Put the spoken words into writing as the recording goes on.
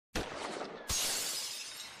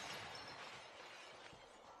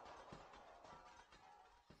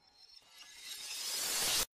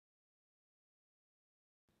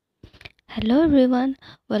Hello everyone,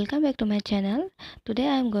 welcome back to my channel. Today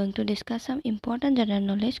I am going to discuss some important general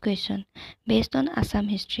knowledge question based on Assam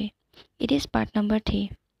history. It is part number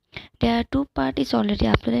 3. There are two parts already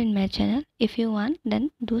uploaded in my channel. If you want, then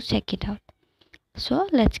do check it out. So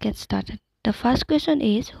let's get started. The first question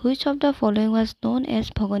is, which of the following was known as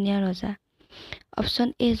Bhagoniya Raja?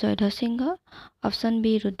 Option A Joydha Singha, Option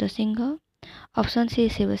B Rudra Singha, Option C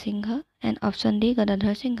Shiva Singha, and Option D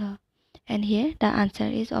Gadadhar Singha. And here the answer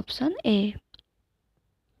is option A.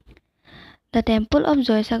 The temple of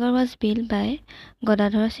Joysagar was built by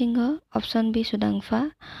Gadadhar Singha, option B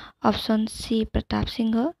Sudangfa, option C Pratap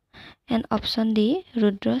Singha, and option D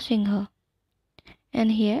Rudra Singha.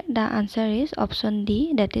 And here the answer is option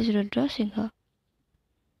D, that is Rudra Singha.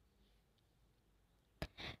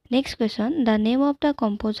 Next question, the name of the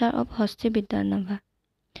composer of Hasti Vidyanabha.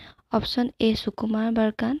 Option A Sukumar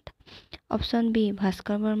Barkant, option B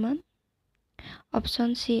Bhaskar Barman,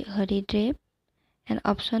 option C Hari Dev, and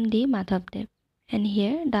option D Madhav Dev. And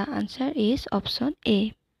here the answer is option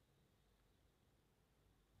A.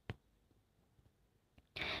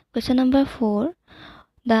 Question number 4.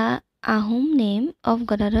 The Ahom name of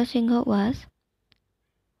Gadadhar Singha was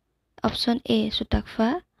option A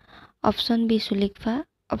Sutakfa, option B Sulikfa,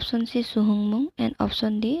 option C Suhungmung, and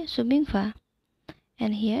option D Subingfa.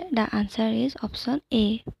 And here the answer is option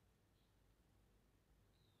A.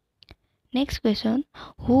 Next question,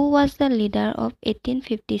 who was the leader of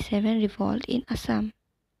 1857 revolt in Assam?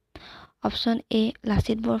 Option A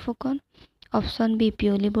Lasit Borfukan, option B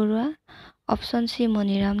Pioli Borua, option C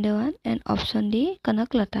Moniram Dewan, and option D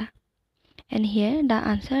Kanak Lata. And here the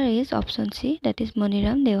answer is option C, that is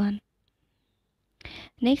Moniram Dewan.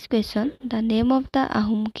 Next question, the name of the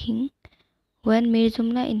Ahom king when Mir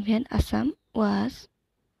Jumla invaded Assam was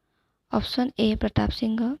option A Pratap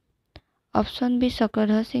Singha, option B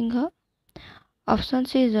Sakradhar Singha, option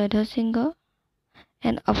C Joydha Singha,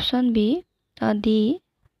 and option B D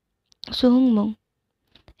Suhungmung.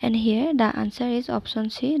 And here the answer is option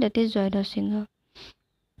C, that is Joydha Singha.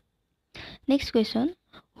 Next question,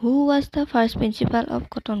 who was the first principal of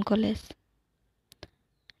Cotton College?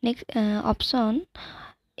 Next option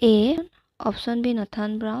A, option B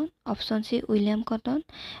Nathan Brown, option C William Cotton,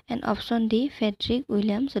 and option D Frederick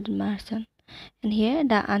William Sudmarson. And here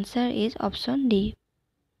the answer is option D.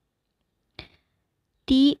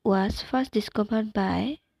 Tea was first discovered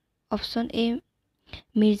by option A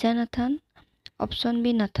Mirza Nathan, option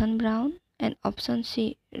B Nathan Brown, and option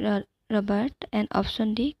C Robert, and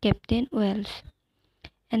option D Captain Wells.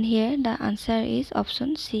 And here the answer is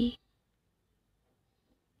option C.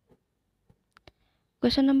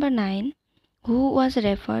 Question number 9. Who was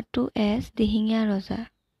referred to as Dihinga Raja?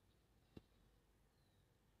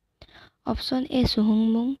 Option A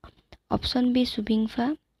Suhungmung, option B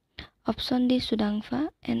Subingfa, option D Sudangfa,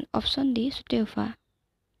 and option D Suteufa.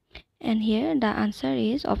 And here the answer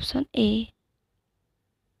is option A.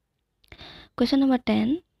 Question number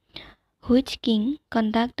 10. Which king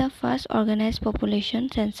conducted the first organized population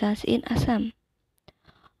census in Assam?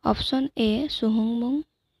 Option A Suhungmung,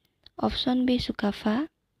 option B Sukafa,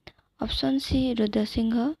 option C Rudra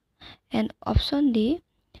Singha, and option D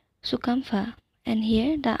Sukamfa. And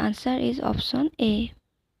here the answer is option A.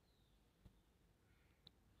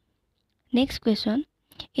 Next question,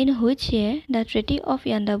 in which year the Treaty of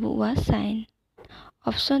Yandabu was signed?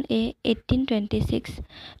 Option A 1826,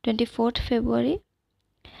 24th February.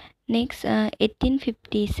 Next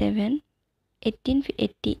 1857,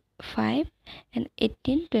 1885, and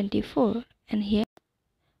 1824. And here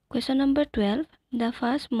question number 12. The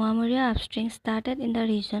first Maurya upstream started in the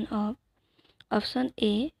region of option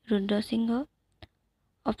A Rudra Singha,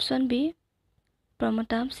 option B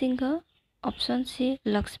Pramotam Singha, option C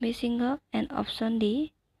Lakshmi Singha, and option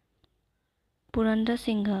D Purandar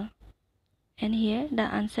Singha. And here the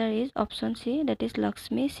answer is option C, that is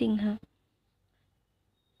Lakshmi Singha.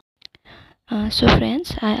 So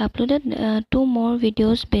friends, I uploaded 2 more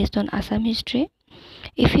videos based on Assam history.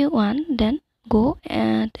 If you want, then go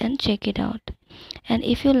and check it out. And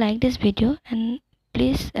if you like this video, and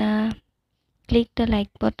please click the like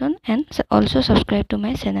button and also subscribe to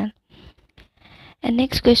my channel. And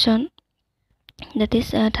next question, that is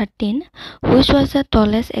 13. Which was the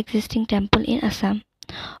tallest existing temple in Assam?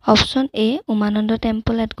 Option A Umananda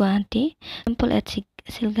Temple at Guwahati, Temple at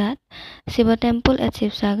Silgat, Shiva Temple at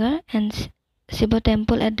Shivsagar, and Shiva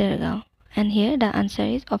Temple at Dergaon. And here the answer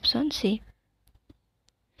is option C.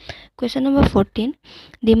 Question number 14.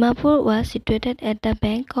 Dimapur was situated at the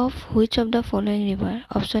bank of which of the following river?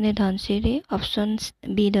 Option A Dhansiri, option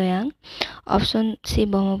B Doyang, option C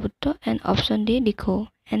Brahmaputra, and option D Dikho.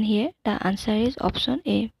 And here the answer is option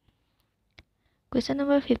A. Question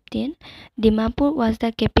number 15. Dimapur was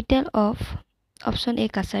the capital of option A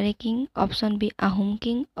Kasari king, option B Ahom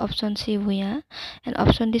king, option C Bhuya, and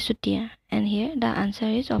option D Sutia. And here the answer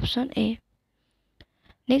is option A.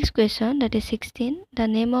 Next question, that is 16. The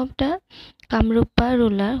name of the Kamrupa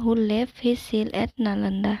ruler who left his seal at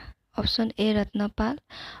Nalanda. Option A Ratnapal,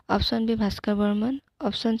 option B Bhaskar Burman,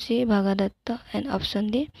 option C Bhagadatta, and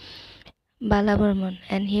option D Balaburman.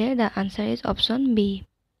 And here the answer is option B.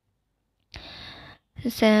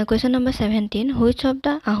 Question number 17. Which of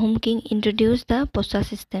the Ahom king introduced the posta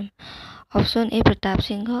system? Option A Pratap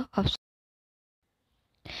Singh.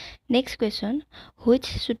 Next question. Which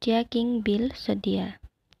Sutia king built Sadia?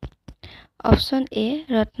 Option A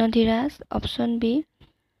Ratnadhiras, option B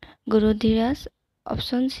Gurudhiras,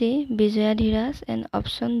 option C Vijayadhiras, and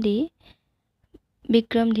option D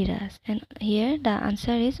Vikramdhiras. And here the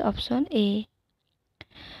answer is option A.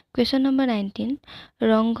 Question number 19.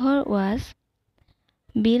 Ronghor was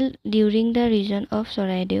built during the region of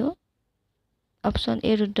Saraideo. Option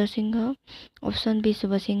A Rudra Singh, option B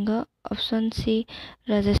Subha Singh, option C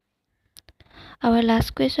Rajesh. Our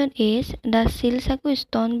last question is, the Silsaku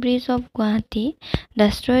stone bridge of Guwahati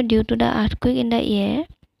destroyed due to the earthquake in the year?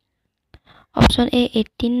 Option A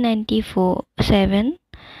 1894-7,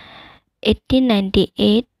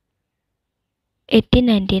 1898,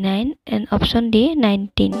 1899, and option D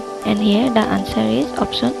 19. And here the answer is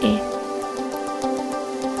option A.